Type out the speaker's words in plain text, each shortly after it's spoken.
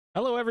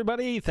Hello,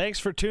 everybody. Thanks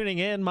for tuning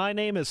in. My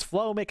name is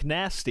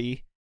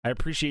FloMcnasty. I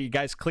appreciate you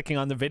guys clicking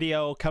on the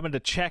video, coming to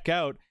check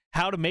out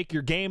how to make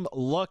your game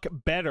look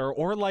better,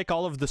 or like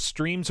all of the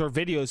streams or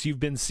videos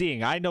you've been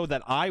seeing. I know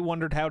that I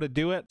wondered how to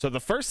do it. So the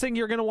first thing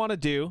you're going to want to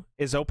do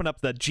is open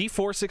up the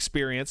GeForce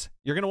Experience.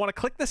 You're going to want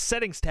to click the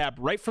Settings tab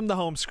right from the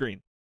home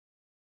screen.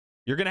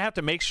 You're going to have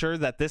to make sure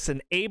that this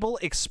Enable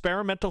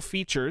Experimental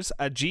Features,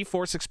 a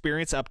GeForce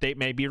Experience update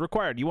may be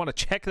required. You want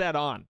to check that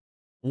on.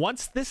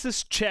 Once this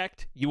is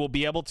checked, you will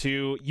be able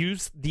to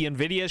use the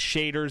NVIDIA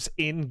shaders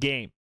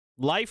in-game.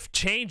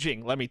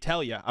 Life-changing, let me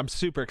tell you. I'm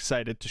super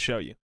excited to show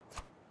you.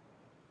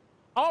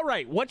 All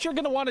right, what you're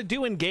going to want to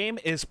do in-game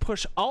is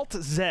push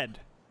Alt-Z.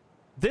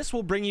 This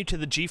will bring you to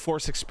the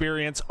GeForce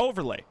Experience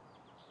overlay.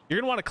 You're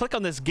going to want to click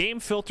on this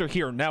game filter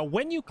here. Now,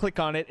 when you click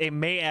on it, it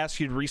may ask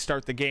you to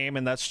restart the game,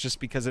 and that's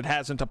just because it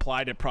hasn't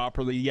applied it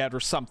properly yet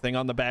or something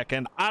on the back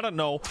end. I don't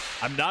know.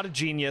 I'm not a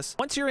genius.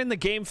 Once you're in the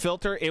game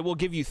filter, it will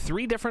give you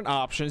 3 different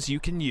options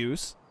you can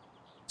use.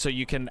 So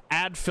you can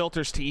add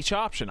filters to each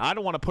option. I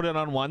don't want to put it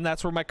on one.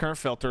 That's where my current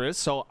filter is.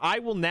 So I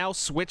will now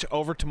switch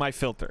over to my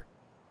filter.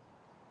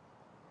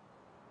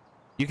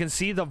 You can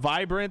see the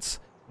vibrance,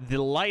 the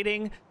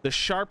lighting, the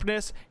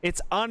sharpness.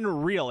 It's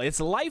unreal. It's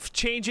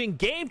life-changing,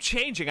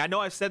 game-changing. I know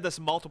I've said this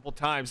multiple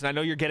times, and I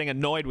know you're getting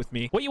annoyed with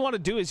me. What you want to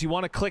do is you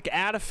want to click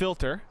Add a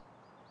Filter,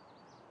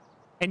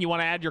 and you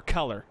want to add your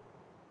color.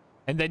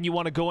 And then you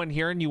want to go in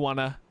here and you want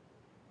to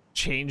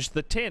change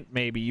the tint,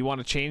 maybe. You want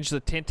to change the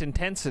tint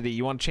intensity.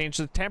 You want to change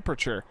the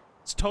temperature.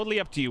 It's totally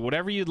up to you,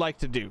 whatever you'd like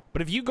to do.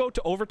 But if you go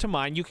over to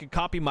mine, you can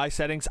copy my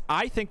settings.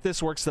 I think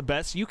this works the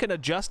best. You can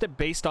adjust it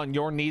based on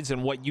your needs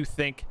and what you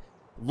think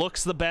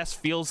looks the best,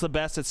 feels the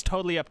best. It's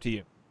totally up to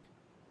you.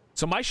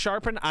 So my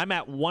sharpen, I'm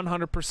at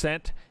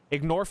 100%.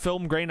 Ignore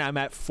film grain, I'm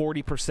at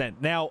 40%.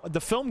 Now,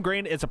 the film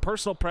grain is a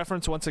personal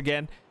preference. Once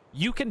again,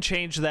 you can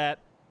change that.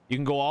 You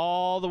can go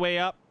all the way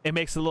up. It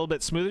makes it a little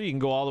bit smoother. You can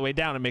go all the way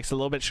down. It makes it a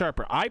little bit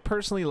sharper. I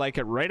personally like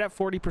it right at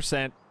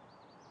 40%,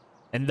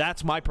 and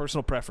that's my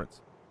personal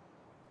preference.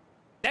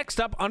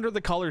 Next up, under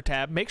the color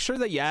tab, make sure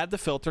that you add the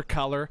filter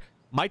color.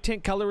 My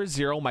tint color is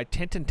 0. My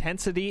tint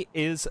intensity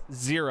is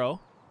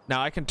 0.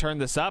 Now, I can turn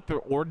this up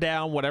or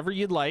down, whatever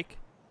you'd like,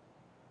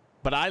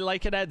 but I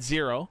like it at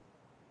 0.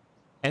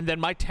 And then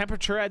my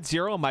temperature at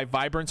 0, and my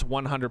vibrance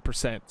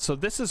 100%. So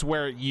this is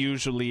where it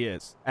usually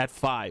is, at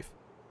 5.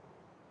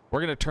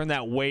 We're going to turn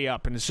that way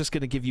up, and it's just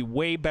going to give you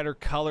way better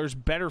colors,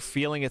 better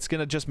feeling. It's going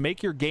to just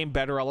make your game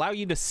better, allow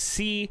you to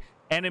see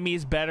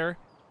enemies better.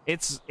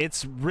 It's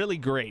really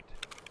great.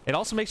 It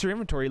also makes your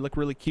inventory look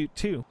really cute,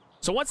 too.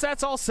 So once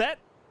that's all set,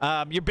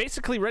 you're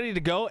basically ready to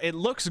go. It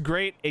looks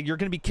great. You're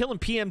going to be killing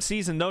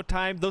PMCs in no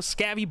time. Those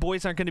scavvy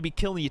boys aren't going to be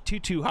killing you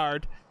too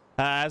hard,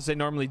 as they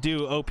normally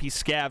do. OP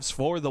scavs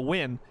for the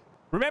win.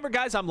 Remember,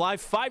 guys, I'm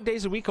live 5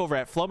 days a week over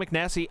at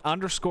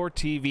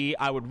FloMcnasty_TV.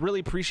 I would really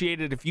appreciate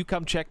it if you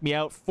come check me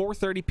out.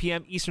 4:30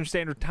 p.m. Eastern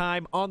Standard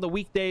Time on the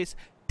weekdays,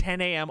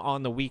 10 a.m.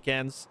 on the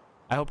weekends.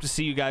 I hope to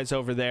see you guys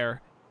over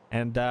there.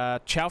 And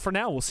ciao for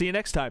now. We'll see you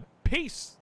next time. Peace.